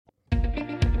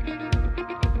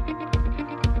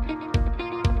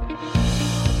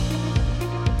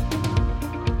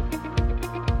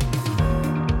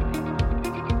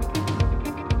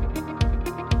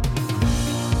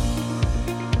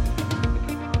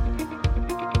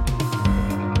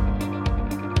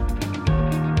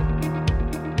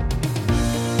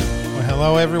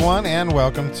Hello, everyone, and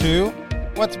welcome to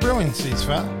What's Brewing,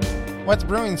 CISFA. What's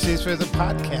Brewing, CISFA is a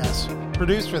podcast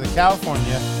produced for the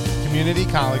California Community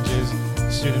Colleges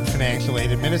Student Financial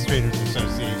Aid Administrators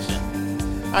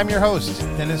Association. I'm your host,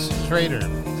 Dennis Schrader.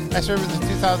 I serve as the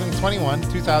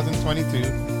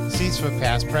 2021-2022 CISFA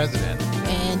past president.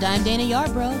 And I'm Dana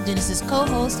Yarbrough, Dennis's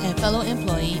co-host and fellow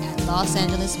employee at Los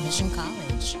Angeles Mission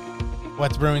College.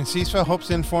 What's Brewing, CISFA hopes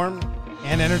to inform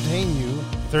and entertain you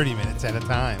 30 minutes at a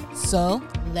time. So,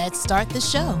 let's start the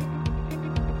show.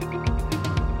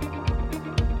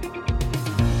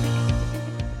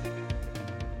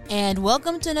 And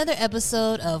welcome to another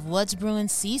episode of What's Brewing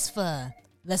CISFA.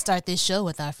 Let's start this show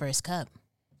with our first cup.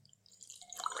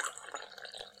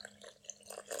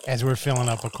 As we're filling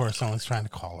up, of course, someone's trying to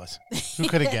call us. Who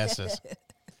could have guessed this?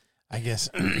 I guess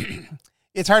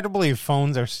it's hard to believe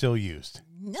phones are still used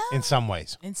in some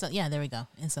ways. Yeah, there we go.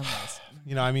 In some ways.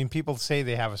 You know, I mean, people say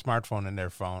they have a smartphone in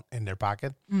their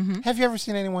pocket. Mm-hmm. Have you ever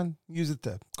seen anyone use it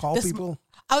to call people?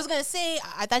 I was gonna say,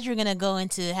 I thought you were gonna go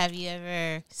into. Have you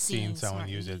ever seen someone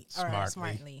use it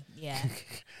smartly? Yeah,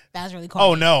 that was really corny.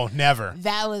 Oh no, never.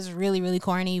 That was really, really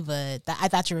corny. But I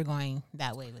thought you were going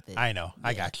that way with it. I know. Yeah.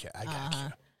 I got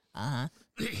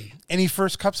you. Any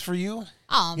first cups for you?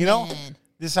 Oh, you know,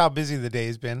 this is how busy the day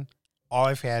has been. All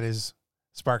I've had is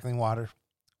sparkling water,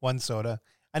 one soda.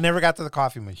 I never got to the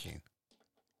coffee machine.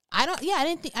 I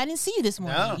didn't see you this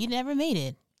morning. No. You never made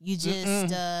it. You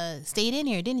just stayed in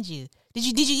here, didn't you?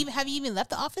 Have you even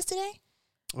left the office today?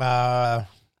 To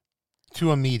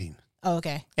a meeting. Oh,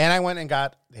 okay. And I went and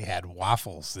they had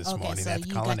waffles this morning so at the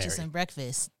you culinary. Got you some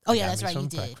breakfast. Oh, yeah, that's right, you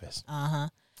did. Breakfast. Uh-huh.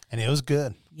 And it was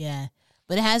good. Yeah.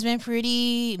 But it has been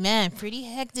pretty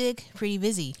hectic, pretty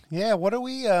busy. Yeah, what are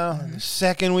we,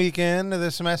 second weekend of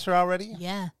the semester already?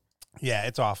 Yeah. Yeah,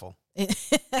 it's awful.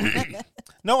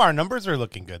 No, our numbers are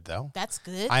looking good, though. That's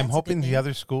good. I'm hoping the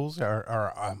other schools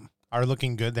are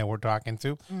looking good that we're talking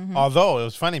to. Mm-hmm. Although it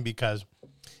was funny because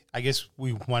I guess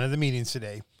one of the meetings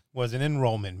today was an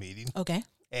enrollment meeting. Okay.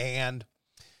 And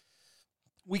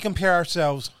we compare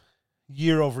ourselves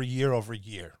year over year over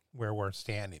year where we're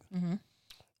standing. Mm-hmm.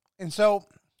 And so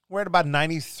we're at about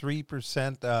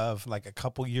 93% of like a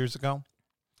couple years ago.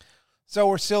 So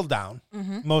we're still down.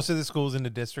 Mm-hmm. Most of the schools in the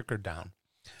district are down.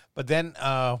 But then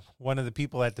one of the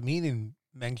people at the meeting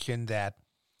mentioned that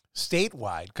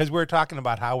statewide, because we're talking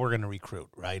about how we're going to recruit,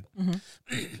 right?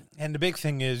 Mm-hmm. And the big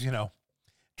thing is,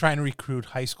 trying to recruit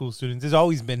high school students has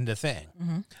always been the thing.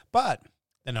 Mm-hmm. But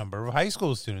the number of high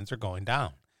school students are going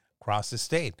down across the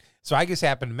state. So I just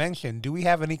happened to mention, do we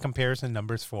have any comparison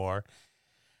numbers for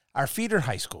our feeder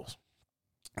high schools?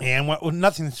 And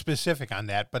nothing specific on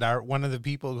that, but one of the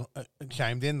people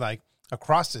chimed in, like,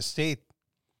 across the state,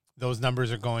 those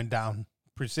numbers are going down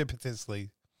precipitously,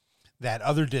 that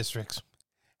other districts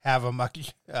have a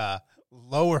much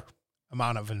lower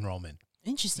amount of enrollment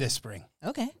this spring.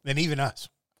 Okay. Than even us.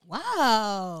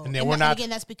 Wow. And then we're not. Again,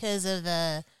 that's because of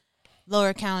the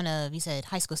lower count of, you said,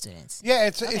 high school students. Yeah,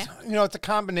 it's a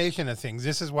combination of things.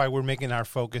 This is why we're making our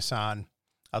focus on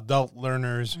adult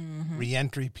learners, mm-hmm.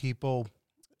 reentry people,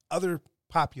 other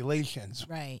populations.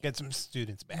 Right. Get some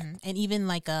students back. Mm-hmm. And even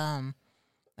like some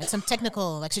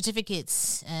technical, like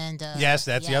certificates and... yes,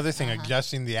 that's the other thing,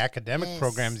 adjusting the academic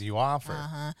programs you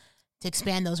offer. To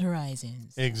expand those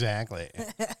horizons. Exactly.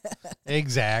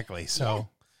 Exactly. So,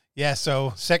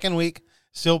 so second week,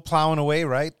 still plowing away,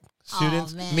 right?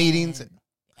 Students, meetings.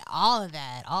 All of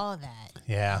that.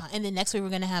 Yeah. And then next week, we're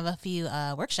going to have a few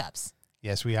workshops.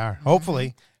 Yes, we are. Mm-hmm.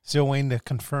 Hopefully, still waiting to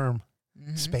confirm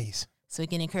space. So we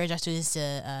can encourage our students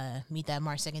to meet that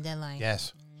March 2nd deadline.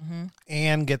 Yes. Mm-hmm.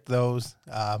 And get those,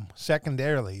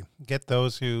 secondarily, get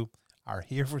those who are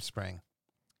here for spring,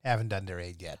 haven't done their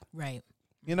aid yet. Right.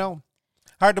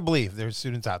 Hard to believe there's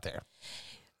students out there.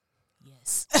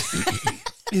 Yes.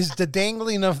 Is the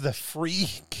dangling of the free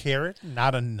carrot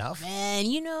not enough? Man,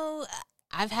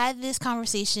 I've had this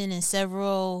conversation in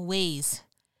several ways.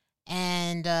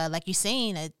 And like you're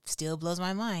saying, it still blows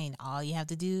my mind. All you have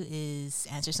to do is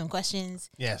answer some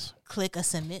questions. Yes. Click a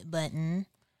submit button.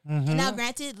 Mm-hmm. Now,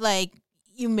 granted, like,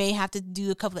 you may have to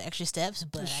do a couple of extra steps,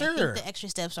 but I think the extra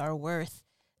steps are worth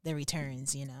the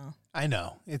returns, I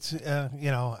know. It's,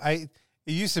 it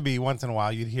used to be once in a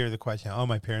while you'd hear the question,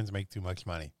 my parents make too much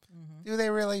money. Mm-hmm. Do they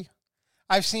really?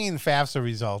 I've seen FAFSA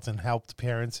results and helped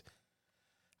parents.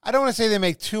 I don't want to say they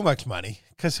make too much money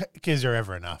because kids are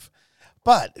ever enough,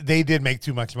 but they did make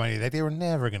too much money that they were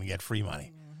never going to get free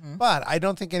money. Mm-hmm. But I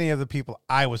don't think any of the people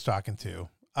I was talking to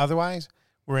otherwise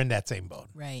were in that same boat.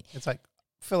 Right. It's like,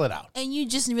 fill it out. And you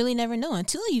just really never know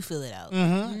until you fill it out.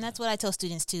 Mm-hmm. And that's what I tell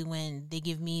students, too, when they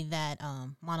give me that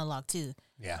monologue, too.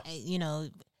 Yeah.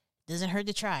 The Doesn't hurt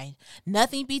to try.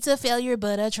 Nothing beats a failure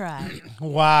but a try.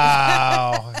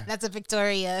 Wow. That's a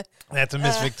Victoria. That's a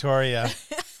Miss Victoria.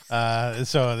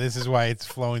 So this is why it's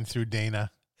flowing through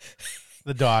Dana,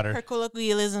 the daughter. Her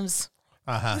colloquialisms.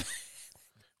 Uh-huh.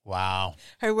 Wow.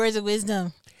 Her words of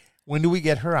wisdom. When do we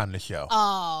get her on the show?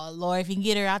 Oh, Lord, if you can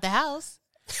get her out the house.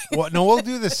 Well, no, we'll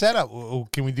do the setup.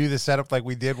 Can we do the setup like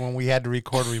we did when we had to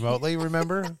record remotely,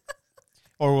 remember?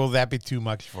 Or will that be too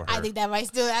much for her? I think that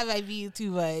might be too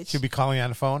much. She'll be calling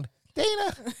on the phone.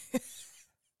 Dana,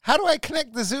 how do I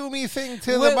connect the Zoomy thing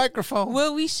to the microphone?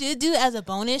 What we should do as a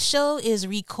bonus show is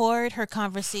record her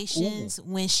conversations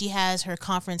when she has her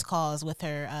conference calls with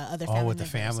her other family with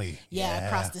members. the family. Yeah,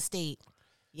 across the state.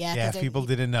 Yeah, if people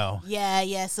didn't know.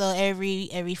 Yeah. So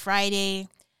every Friday,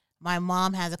 my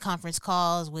mom has a conference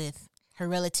calls with her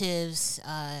relatives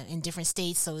in different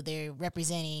states. So they're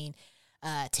representing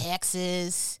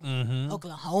Texas,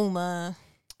 Oklahoma,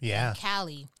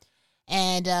 Cali.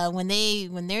 And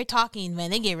when they're talking,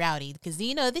 man, they get rowdy because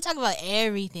they talk about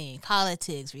everything: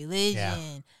 politics,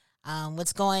 religion,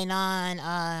 what's going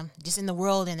on just in the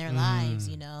world in their lives,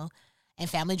 and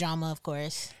family drama, of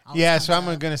course. Yeah, so I'm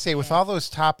going to say with all those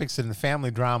topics in the family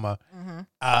drama,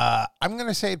 I'm going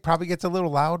to say it probably gets a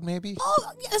little loud, maybe.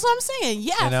 Oh, that's what I'm saying.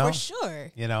 Yeah, for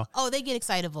sure. Oh, they get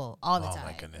excitable all the time. Oh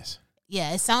my goodness.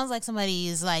 Yeah, it sounds like somebody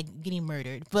is like getting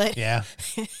murdered, but yeah.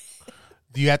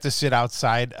 Do you have to sit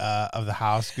outside of the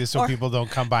house just so people don't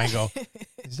come by and go,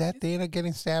 is that Dana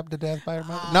getting stabbed to death by her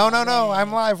mother? No,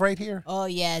 I'm live right here. Oh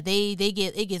yeah,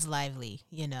 it gets lively,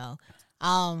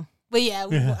 But yeah,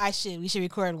 we should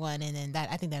record one, and then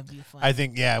I think that'd be fun. I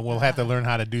think we'll have to learn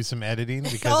how to do some editing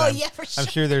because for sure. I'm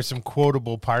sure there's some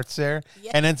quotable parts there,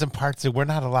 and then some parts that we're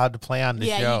not allowed to play on the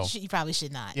show. You probably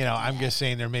should not. I'm just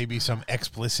saying there may be some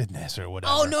explicitness or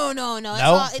whatever. Oh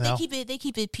no. They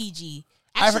keep it PG.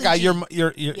 Actually, I forgot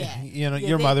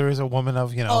your mother is a woman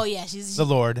of she's the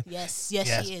Lord. Yes, she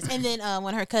is. And then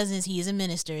one of her cousins, he is a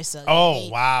minister. So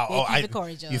wow, they keep it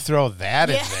cordial. You throw that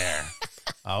in there.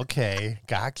 Okay,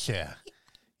 gotcha.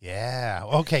 Yeah.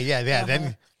 Okay. Yeah.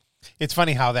 Then it's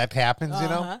funny how that happens,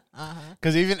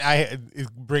 because even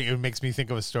it makes me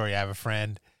think of a story. I have a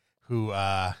friend who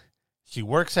she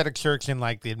works at a church in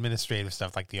like the administrative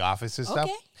stuff, like the office and stuff.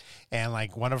 And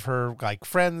like one of her like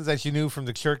friends that she knew from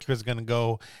the church was going to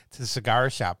go to the cigar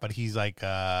shop, but he's like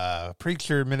a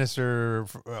preacher, minister,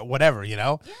 whatever,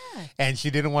 Yeah. And she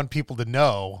didn't want people to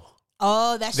know.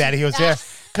 Oh, that he was there.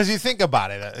 Because you think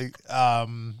about it,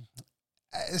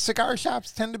 cigar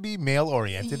shops tend to be male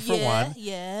oriented for one.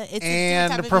 Yeah,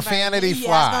 and the profanity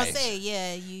flies. I was gonna say,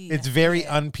 it's very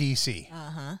un-PC.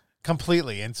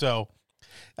 Completely. And so,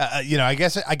 I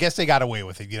guess they got away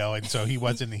with it, And so he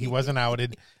wasn't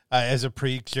outed as a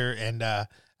preacher, and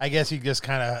I guess he just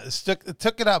kind of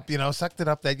took it up, sucked it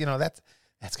up. That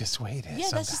that's just the way it is. Yeah,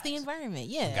 that's just the environment.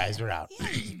 Yeah, when guys are out. Yeah.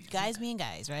 Guys being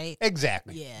guys, right?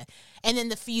 Exactly. Yeah, and then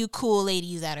the few cool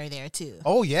ladies that are there too.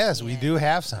 Oh yes, we do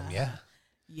have some.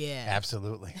 Yeah,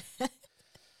 absolutely.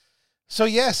 So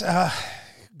yes,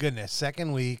 goodness,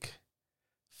 second week,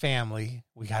 family.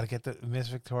 We got to get the Miss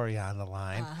Victoria on the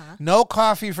line. No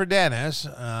coffee for Dennis.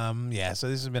 So this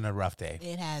has been a rough day.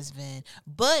 It has been,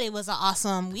 but it was an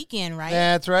awesome weekend, right?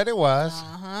 That's right, it was.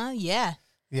 Yeah.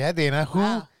 Yeah, Dana.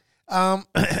 Wow.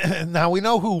 Now we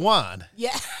know who won.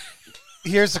 Yeah.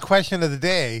 Here's the question of the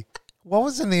day. What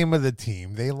was the name of the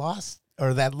team they lost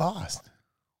or that lost?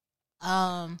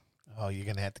 Oh, you're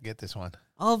going to have to get this one.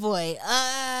 Oh boy.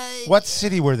 What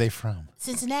city were they from?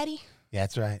 Cincinnati? Yeah,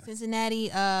 that's right. Cincinnati.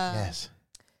 Yes.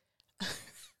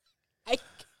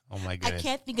 Oh my goodness. I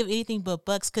can't think of anything but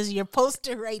Bucks because your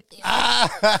poster right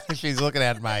there. She's looking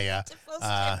at my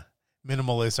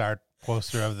minimalist art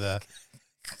poster of the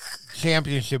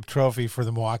championship trophy for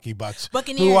the Milwaukee Bucks,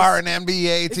 Buccaneers, who are an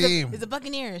NBA team. It's the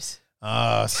Buccaneers.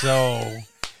 So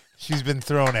she's been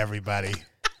throwing everybody.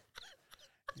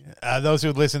 Those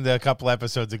who listened to a couple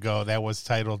episodes ago, that was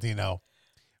titled,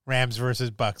 Rams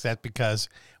versus Bucks. That's because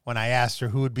when I asked her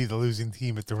who would be the losing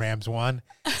team if the Rams won,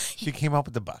 she came up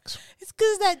with the Bucks. It's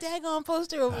because that daggone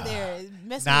poster over there.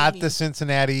 Not the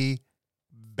Cincinnati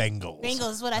Bengals.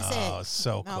 Bengals is what I said. Oh,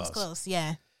 so close. No, it's close,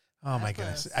 yeah. Oh, my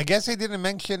goodness. I guess they didn't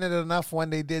mention it enough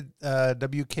when they did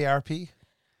WKRP.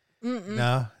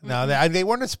 No, they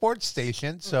weren't a sports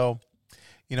station, so,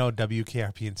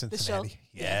 WKRP in Cincinnati. The show?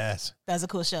 Yes. That was a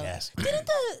cool show. Yes. Didn't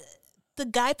the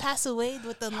guy pass away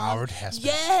with the Howard Hesseman?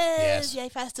 Yes. Yeah, he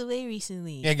passed away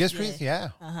recently. Yeah,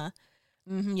 yeah.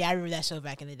 Yeah, I remember that show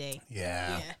back in the day.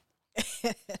 Yeah.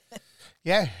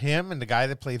 Yeah, him and the guy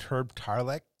that played Herb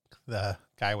Tarlek, the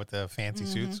guy with the fancy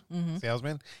suits,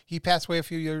 salesman. He passed away a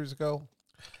few years ago.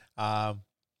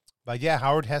 But yeah,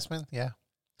 Howard Hesseman, yeah.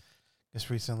 Just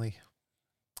recently.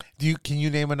 Can you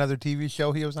name another TV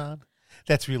show he was on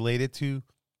that's related to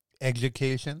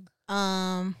education?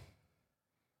 I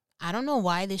don't know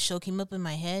why this show came up in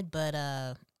my head, but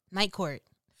Night Court.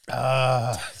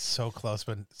 So close,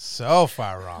 but so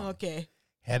far wrong. Okay.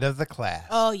 Head of the class.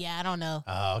 Oh yeah, I don't know.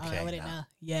 Oh, okay. I wouldn't know.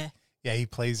 Yeah. Yeah, he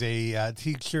plays a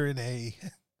teacher in a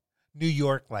New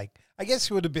York, like, I guess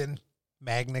it would have been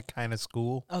magnet kind of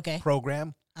school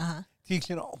program. Uh-huh.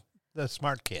 Teaching all the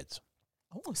smart kids.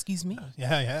 Oh, excuse me.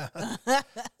 Yeah.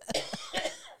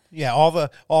 Yeah, all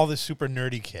the super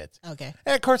nerdy kids. Okay.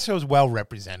 And of course, it was well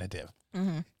representative.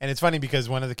 Mm-hmm. And it's funny because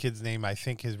one of the kids' name, I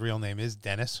think his real name is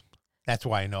Dennis. That's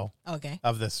why I know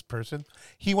of this person.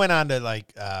 He went on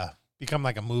to become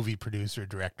like a movie producer,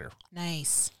 director.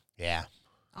 Nice. Yeah.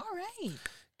 All right.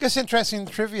 Just interesting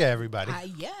trivia, everybody.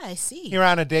 Yeah, I see. Here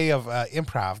on a day of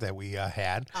improv that we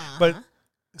had. But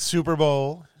Super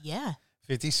Bowl. Yeah.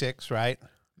 56, right?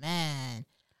 Man.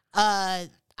 I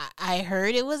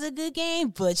heard it was a good game,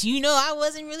 but I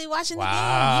wasn't really watching the game.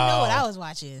 You know what I was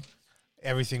watching?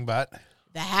 Everything but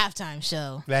the halftime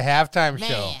show. The halftime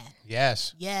show.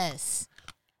 Yes. Yes.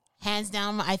 Hands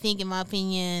down, I think, in my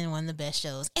opinion, one of the best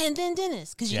shows. And then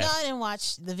Dennis, because I didn't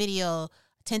watch the video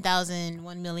 10,000,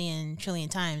 1 million, trillion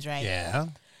times, right? Yeah.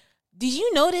 Did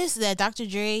you notice that Dr.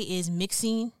 Dre is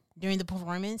mixing during the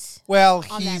performance? Well,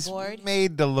 on he's that board?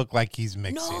 made to look like he's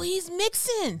mixing. No, he's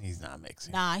mixing. He's not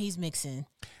mixing. Nah, he's mixing.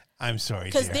 I'm sorry,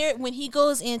 because when he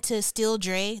goes into Still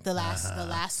Dre, the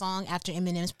last song after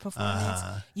Eminem's performance,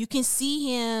 you can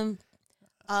see him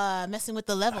messing with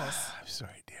the levels. I'm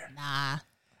sorry, dear. Nah,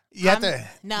 you have to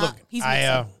look. He's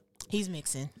mixing. He's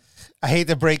mixing. I hate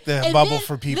to break the bubble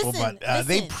for people, but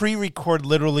they pre-record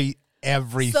literally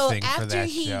everything for that show. So after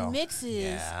he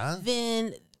mixes,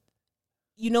 then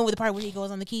you know the part where he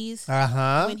goes on the keys.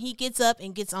 When he gets up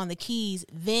and gets on the keys,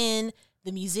 then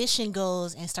the musician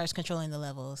goes and starts controlling the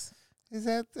levels. Is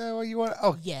that what you want?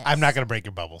 Oh, yes. I'm not going to break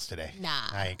your bubbles today. Nah.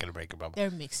 I ain't going to break your bubbles.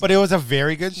 They're mixing. But it was a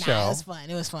very good show. It was fun.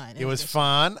 It was fun. It was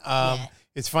fun.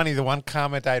 It's funny. The one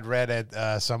comment I'd read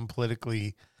at some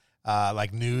politically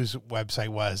news website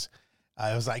was,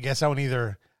 it was, I guess, on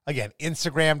either, again,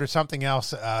 Instagrammed or something else,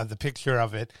 the picture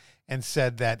of it, and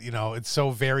said that, it's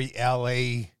so very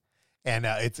LA, and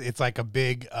it's like a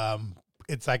big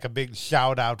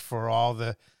shout out for all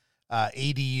the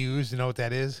ADUs. You know what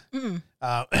that is?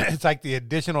 It's like the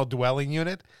additional dwelling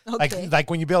unit. Okay. Like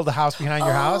when you build a house behind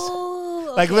your house.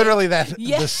 Like literally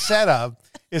the setup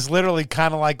is literally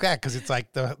kind of like that because it's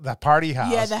like the party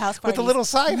house. Yeah, the house party. With the little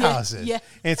side houses. Yeah.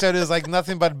 And so there's like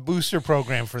nothing but a booster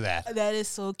program for that. That is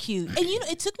so cute. And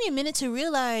it took me a minute to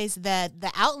realize that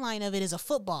the outline of it is a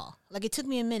football. Like it took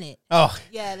me a minute. Oh.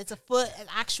 Yeah, it's an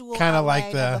actual kind of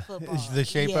like the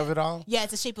shape of it all. Yeah,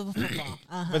 it's the shape of a football.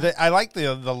 But I like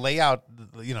the layout,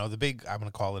 the big, I'm going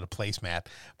to call it a placemat,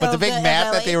 but the big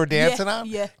mat that they were dancing on.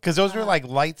 Yeah. Because those were like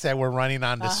lights that were running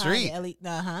on the street.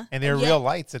 And they were real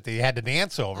lights that they had to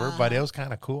dance over, but it was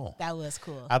kind of cool. That was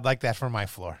cool. I'd like that for my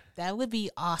floor. That would be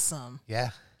awesome. Yeah.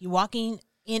 You walking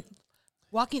in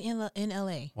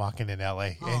LA. Walking in LA.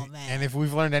 Oh, man. And if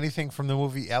we've learned anything from the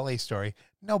movie LA Story,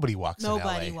 nobody walks in LA.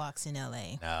 Nobody walks in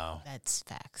LA. No. That's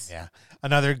facts. Yeah.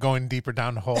 Another going deeper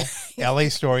down the hole. LA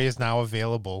Story is now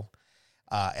available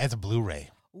as a Blu-ray.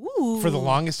 Ooh. For the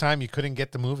longest time, you couldn't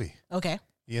get the movie. Okay.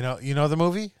 You know the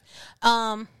movie?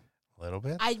 A little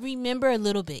bit. I remember a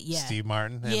little bit. Yeah. Steve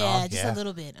Martin. And yeah, all. just a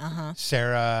little bit.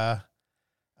 Sarah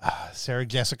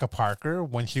Jessica Parker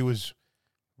when she was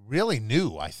really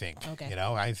new. I think. Okay.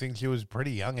 I think she was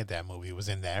pretty young at that movie. Was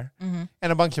in there, mm-hmm.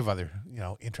 and a bunch of other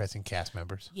interesting cast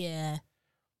members. Yeah.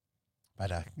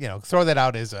 But throw that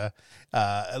out as a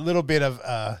little bit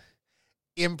of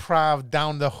improv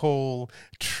down the hole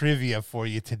trivia for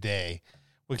you today,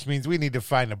 which means we need to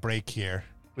find a break here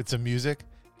with some music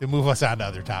to move us on to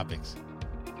other topics.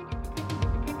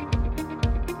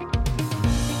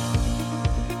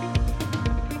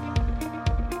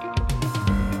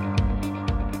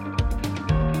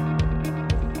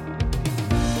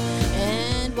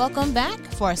 And welcome back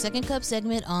for our second cup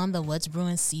segment on the What's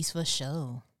Brewing CISFA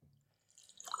show.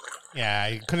 Yeah,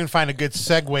 I couldn't find a good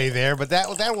segue there, but that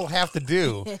will have to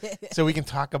do, so we can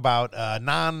talk about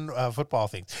non-football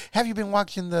things. Have you been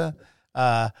watching the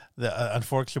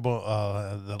unfortunate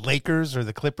the Lakers or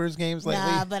the Clippers games lately?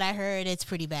 Nah, but I heard it's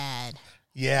pretty bad.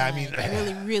 Yeah, I mean,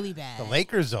 really, really bad. The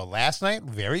Lakers though, last night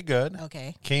very good.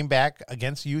 Okay, came back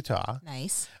against Utah.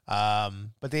 Nice.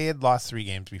 But they had lost 3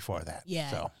 games before that. Yeah.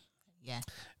 So yeah.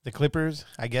 The Clippers,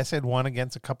 I guess, had won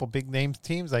against a couple big name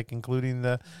teams, like including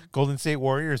the Golden State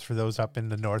Warriors, for those up in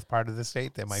the north part of the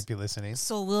state that might be listening.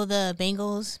 So will the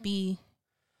Bengals be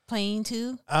playing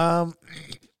too?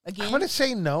 again? I'm going to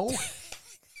say no.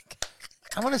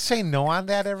 I'm going to say no on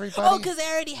that, everybody. Oh, because they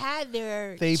already had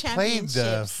their they played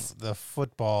championships. the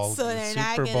football So they're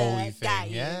not Super Bowl gonna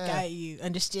thing. Yeah, got you.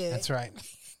 Understood. that's right.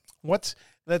 Let's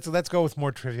go with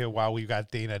more trivia while we've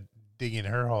got Dana digging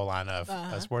her hole on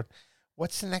a sport.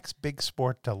 What's the next big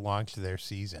sport to launch their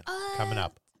season coming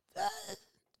up?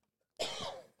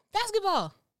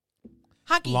 Basketball,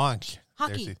 hockey, Launch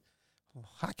hockey.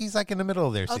 Hockey's like in the middle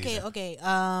of their season. Okay.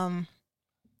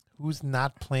 Who's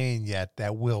not playing yet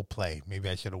that will play? Maybe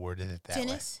I should have worded it that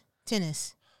way.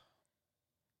 Tennis.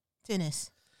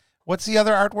 What's the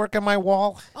other artwork on my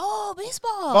wall? Oh,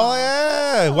 baseball. Oh,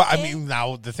 yeah. Okay. Well, I mean,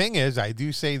 now the thing is, I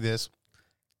do say this.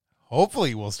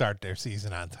 Hopefully, we'll start their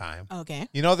season on time. Okay.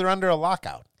 You know, they're under a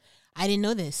lockout. I didn't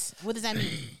know this. What does that mean?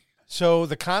 So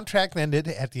the contract ended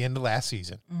at the end of last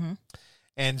season. Mm-hmm.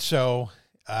 And so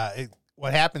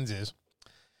what happens is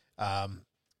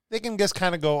they can just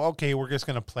kind of go, okay, we're just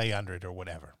going to play under it or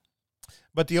whatever.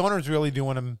 But the owners really do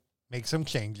want to make some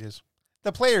changes.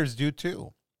 The players do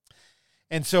too.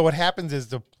 And so what happens is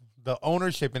the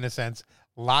ownership, in a sense,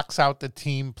 locks out the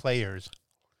team players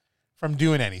from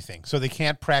doing anything. So they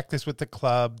can't practice with the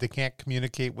club. They can't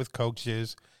communicate with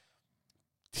coaches.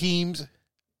 Teams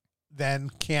then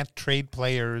can't trade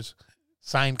players,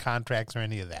 sign contracts, or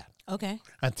any of that. Okay.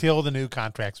 Until the new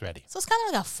contract's ready. So it's kind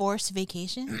of like a forced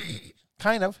vacation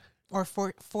Kind of. or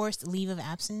forced leave of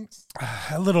absence.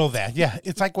 A little of that. Yeah.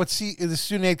 It's like what the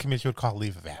Student Aid Commission would call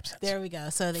leave of absence. There we go.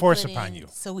 So they Force put upon in- you.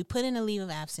 So we put in a leave of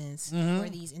absence for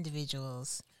these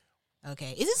individuals.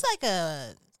 Okay. Is this like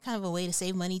a kind of a way to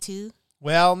save money too?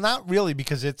 Well, not really,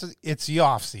 because it's the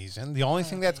off season. The only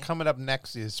thing that's Okay. coming up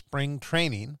next is spring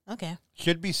training. Okay.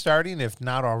 Should be starting, if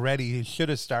not already, it should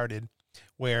have started,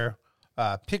 where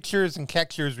pictures and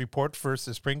catchers report first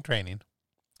to spring training,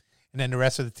 and then the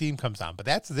rest of the team comes on. But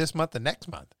that's this month and next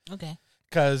month, Okay.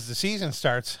 because the season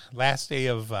starts last day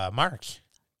of March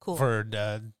Cool. for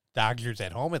the Dodgers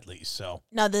at home, at least. So,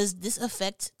 Now, does this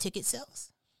affect ticket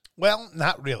sales? well,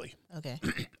 not really. Okay.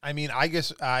 I mean, I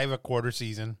guess I have a quarter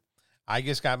season. I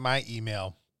just got my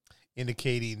email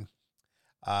indicating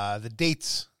the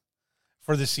dates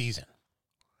for the season.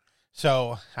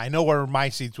 So I know where my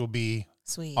seats will be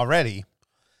Sweet. already.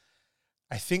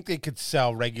 I think they could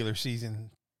sell regular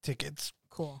season tickets.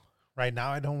 Cool. Right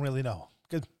now, I don't really know,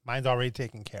 because mine's already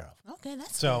taken care of. Okay,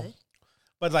 that's So, good.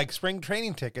 But like spring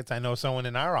training tickets, I know someone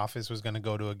in our office was going to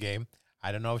go to a game.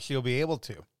 I don't know if she'll be able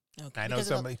to. Okay. I know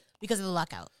because of somebody. because of the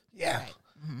lockout. Yeah. Right.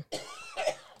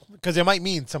 Because it might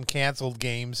mean some canceled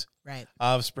games Right.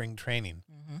 of spring training.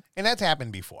 And that's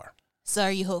happened before. So,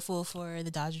 are you hopeful for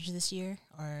the Dodgers this year?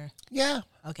 Or Yeah.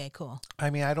 okay, cool. I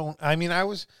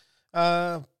was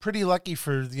pretty lucky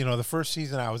for, the first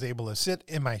season I was able to sit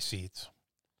in my seats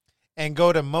and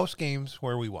go to most games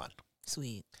where we won.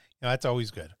 Sweet. That's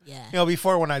always good. Yeah.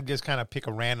 Before, when I'd just kind of pick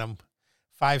a random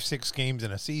 5-6 games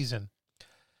in a season,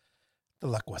 the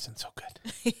luck wasn't so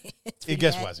good. It's It pretty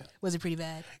just bad. wasn't. Was it pretty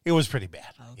bad? It was pretty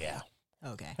bad. Okay. Yeah.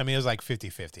 Okay. I mean, it was like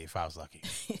 50-50 if I was lucky.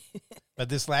 But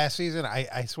this last season,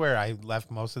 I swear I left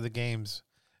most of the games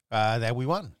that we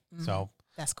won. So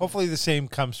That's cool. hopefully the same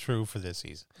comes true for this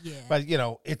season. Yeah. But,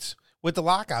 it's with the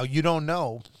lockout, you don't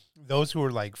know. Those who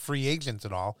are like free agents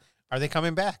and all, are they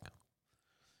coming back?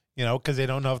 Because they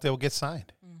don't know if they'll get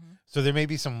signed. So there may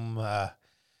be some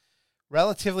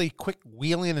relatively quick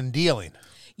wheeling and dealing.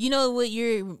 You know what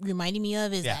you're reminding me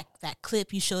of is Yeah. that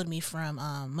clip you showed me from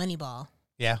Moneyball.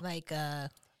 Yeah. Like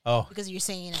Oh, because you're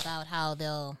saying about how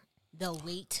they'll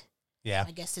wait, yeah.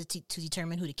 I guess, to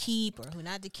determine who to keep or who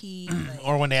not to keep. Like,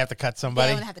 Or when they have to cut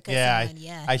somebody. when they have to cut someone,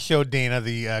 yeah. I showed Dana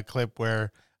the clip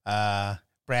where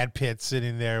Brad Pitt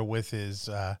sitting there with his,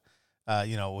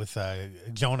 with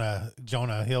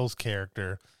Jonah Hill's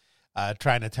character,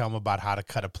 trying to tell him about how to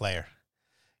cut a player,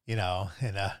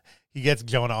 and he gets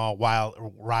Jonah all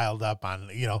riled up on,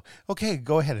 okay,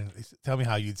 go ahead and tell me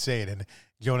how you'd say it. And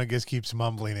Jonah just keeps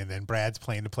mumbling, and then Brad's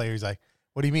playing the player. He's like,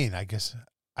 what do you mean? I guess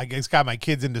got my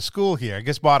kids into school here. I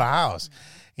just bought a house,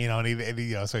 and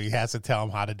he so he has to tell him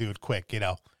how to do it quick,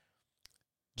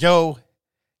 Joe,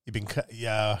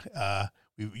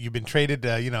 you've been traded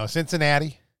to,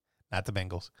 Cincinnati, not the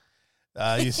Bengals.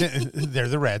 They're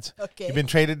the Reds. Okay. You've been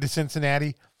traded to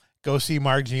Cincinnati. Go see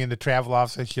Margie in the travel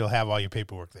office. She'll have all your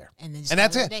paperwork there. and then just And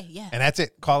that's call it. a day. Yeah. And that's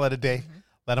it. Call it a day.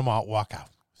 Let them all walk out.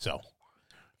 So,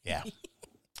 yeah.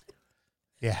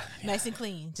 Yeah. Nice and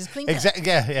clean. Just clean cut. Exactly.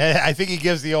 Yeah. I think he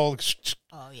gives the old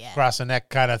Oh yeah. across the neck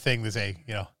kind of thing to say,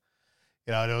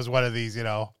 there was one of these,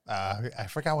 I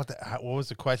forgot what was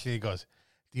the question. He goes,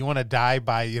 do you want to die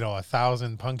by,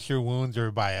 1,000 puncture wounds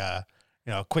or by a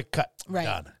quick cut? Right.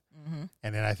 Done.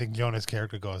 And then I think Jonah's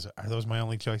character goes, "Are those my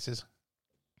only choices?"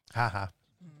 Haha.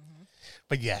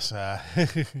 But yes,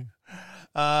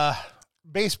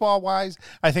 baseball wise,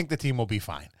 I think the team will be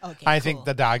fine. Okay, I cool. think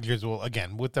the Dodgers will,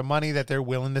 again, with the money that they're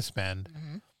willing to spend,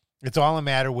 it's all a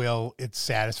matter, will it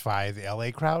satisfy the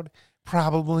LA crowd?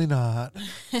 Probably not.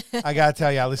 I got to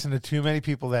tell you, I listen to too many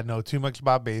people that know too much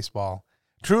about baseball,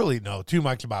 truly know too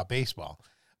much about baseball.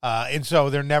 And so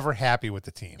they're never happy with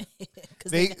the team.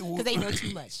 Because they know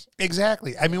too much.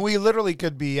 Exactly. I mean, we literally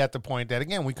could be at the point that,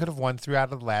 again, we could have won 3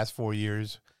 out of the last 4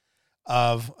 years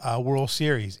of World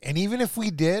Series. And even if we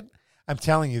did, I'm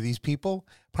telling you, these people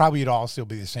probably would all still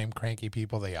be the same cranky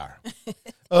people they are.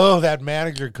 Oh, that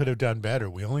manager could have done better.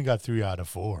 We only got 3 out of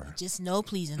 4. Just no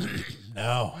pleasing them.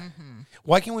 No.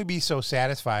 Why can we be so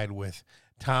satisfied with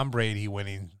Tom Brady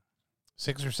winning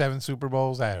 6 or 7 Super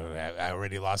Bowls? I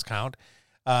already lost count.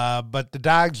 But the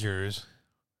Dodgers,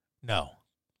 no.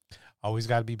 Always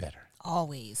got to be better.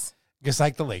 Always. Just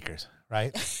like the Lakers,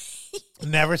 right?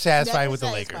 Never satisfied with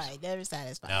the Lakers. Never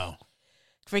satisfied. No.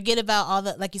 Forget about all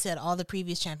the, like you said, all the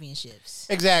previous championships.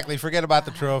 Exactly. Forget about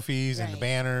the trophies and the Right.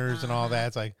 banners and all that.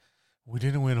 It's like, we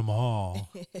didn't win them all.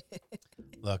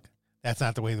 Look, that's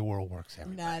not the way the world works,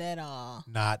 everybody. Not at all.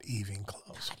 Not even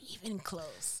close. Not even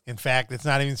close. In fact, it's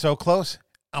not even so close.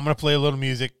 I'm going to play a little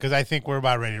music because I think we're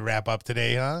about ready to wrap up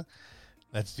today, huh?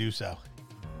 Let's do so.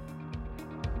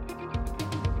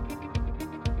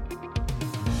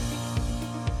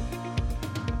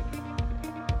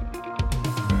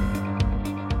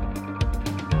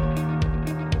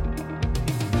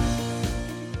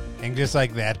 And just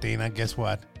like that, Dana, guess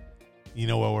what? You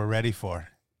know what we're ready for.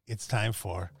 It's time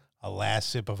for a last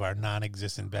sip of our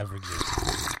non-existent beverages.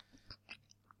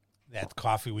 That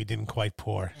coffee we didn't quite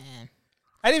pour. Man.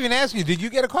 I didn't even ask you. Did you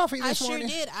get a coffee I this sure morning?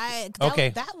 did. Okay.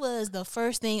 That was the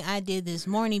first thing I did this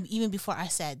morning, even before I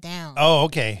sat down. Oh,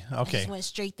 okay. I Okay. just went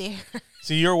straight there.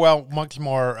 So you're much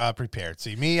more prepared.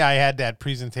 See, me, I had that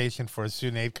presentation for a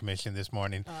Student Aid Commission this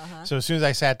morning. So as soon as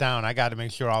I sat down, I got to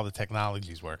make sure all the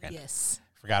technology's working. Yes.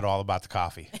 Forgot all about the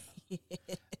coffee.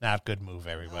 Not good move,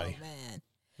 everybody. Oh, man.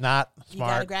 Not You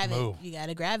smart gotta grab move. it. You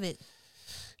gotta grab it.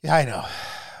 Yeah, I know.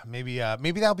 Maybe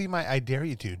that'll be my I dare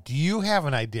you to. Do you have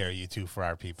an I dare you to for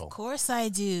our people? Of course I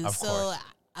do. Of course.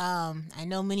 I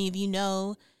know many of you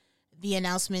know the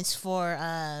announcements for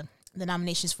the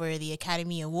nominations for the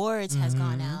Academy Awards has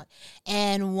gone out,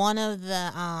 and one of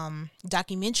the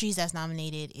documentaries that's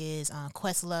nominated is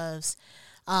Questlove's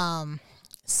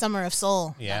Summer of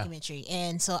Soul documentary,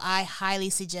 and so I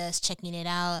highly suggest checking it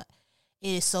out. It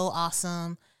is so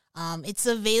awesome. It's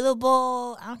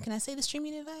available. Can I say the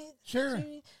streaming invite? Sure.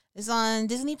 It's on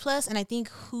Disney Plus and I think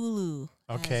Hulu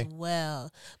as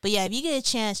well. But yeah, if you get a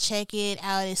chance, check it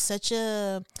out. It's such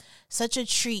a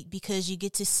treat because you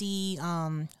get to see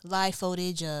live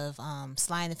footage of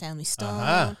Sly and the Family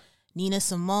Stone, Nina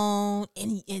Simone,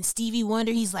 and Stevie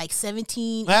Wonder. He's like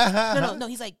 17. No,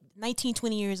 he's like 19,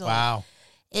 20 years old. Wow.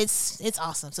 It's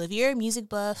awesome. So if you're a music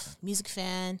buff, music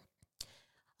fan,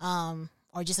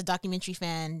 or just a documentary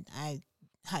fan, I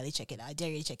highly check it out. I dare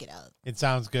you to check it out. It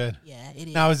sounds good. Yeah, it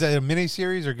is. Now, is it a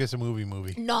miniseries or just a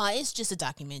movie? No, it's just a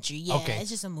documentary. Yeah, Okay. It's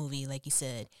just a movie, like you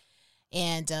said.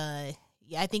 And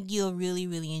yeah, I think you'll really,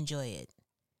 really enjoy it.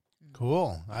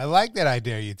 Cool. I like that I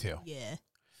dare you to. Yeah.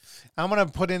 I'm going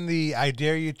to put in the I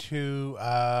dare you to,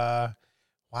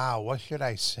 wow, what should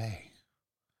I say?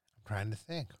 I'm trying to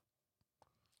think.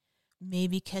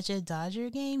 Maybe catch a Dodger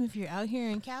game if you're out here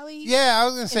in Cali. Yeah, I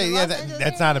was going to say, the yeah, Los Angeles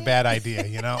that's not a area? bad idea,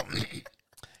 you know?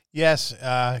 Yes,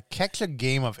 catch a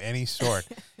game of any sort.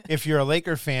 If you're a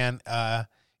Laker fan,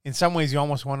 in some ways you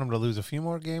almost want them to lose a few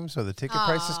more games so the ticket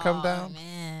prices come down.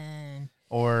 Man.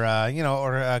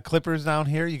 Or, Clippers down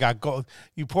here. You got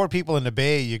you poor people in the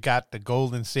Bay, you got the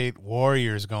Golden State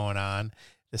Warriors going on.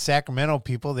 The Sacramento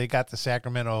people, they got the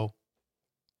Sacramento.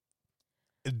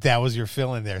 That was your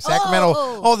fill in there.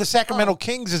 Sacramento. The Sacramento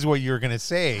Kings is what you were going to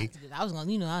say. I was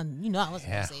going to, I wasn't going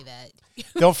to say that.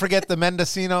 Don't forget the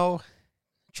Mendocino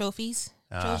Trophies.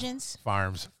 Trojans.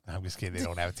 Farms. I'm just kidding. They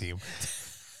don't have a team.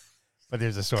 But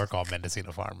there's a store called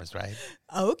Mendocino Farmers, right?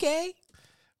 Okay.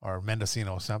 Or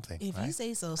Mendocino something. If right? you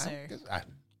say so, sir.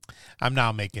 I'm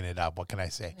now making it up. What can I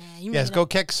say? Man, Yes, go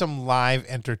catch some live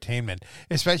entertainment,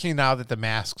 especially now that the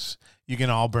masks, you can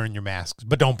all burn your masks,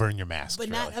 but don't burn your masks. But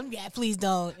really. please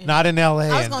don't. Not in L.A.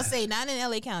 I was going to say, not in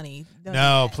L.A. County. Don't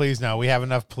No, do that. please no. We have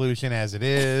enough pollution as it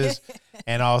is.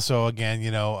 And also, again,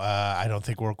 I don't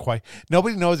think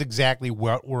nobody knows exactly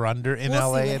what we're under in We'll see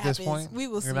LA what at this happens. point. We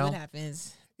will see what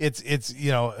happens. It's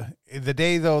the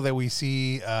day, though, that we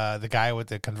see the guy with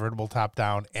the convertible top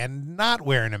down and not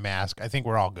wearing a mask, I think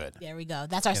we're all good. There we go.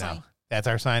 That's our sign. That's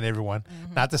our sign, everyone.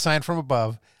 Not the sign from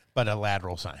above, but a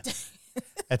lateral sign.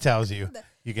 That tells you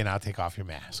can now take off your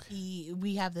mask.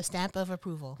 We have the stamp of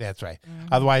approval. That's right.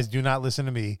 Otherwise, do not listen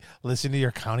to me. Listen to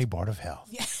your county board of health.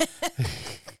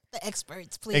 The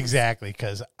experts, please. Exactly,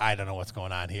 because I don't know what's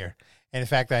going on here. And in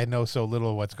fact, I know so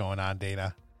little of what's going on,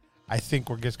 Dana. I think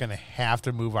we're just going to have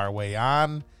to move our way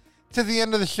on to the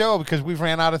end of the show because we've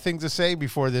ran out of things to say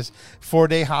before this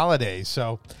 4-day holiday.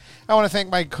 So I want to thank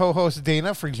my co-host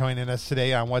Dana for joining us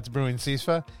today on What's Brewing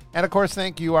CISFA. And of course,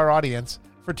 thank you, our audience,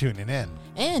 for tuning in.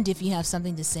 And if you have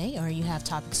something to say or you have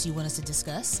topics you want us to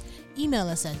discuss, email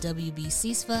us at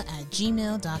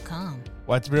wbcsfa@gmail.com.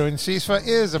 What's Brewing CISFA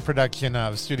is a production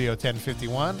of Studio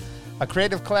 1051, a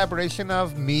creative collaboration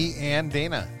of me and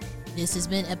Dana. This has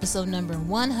been episode number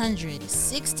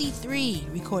 163,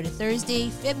 recorded Thursday,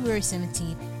 February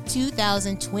 17th,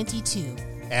 2022.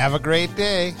 Have a great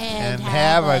day and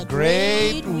have a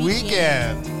great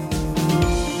weekend.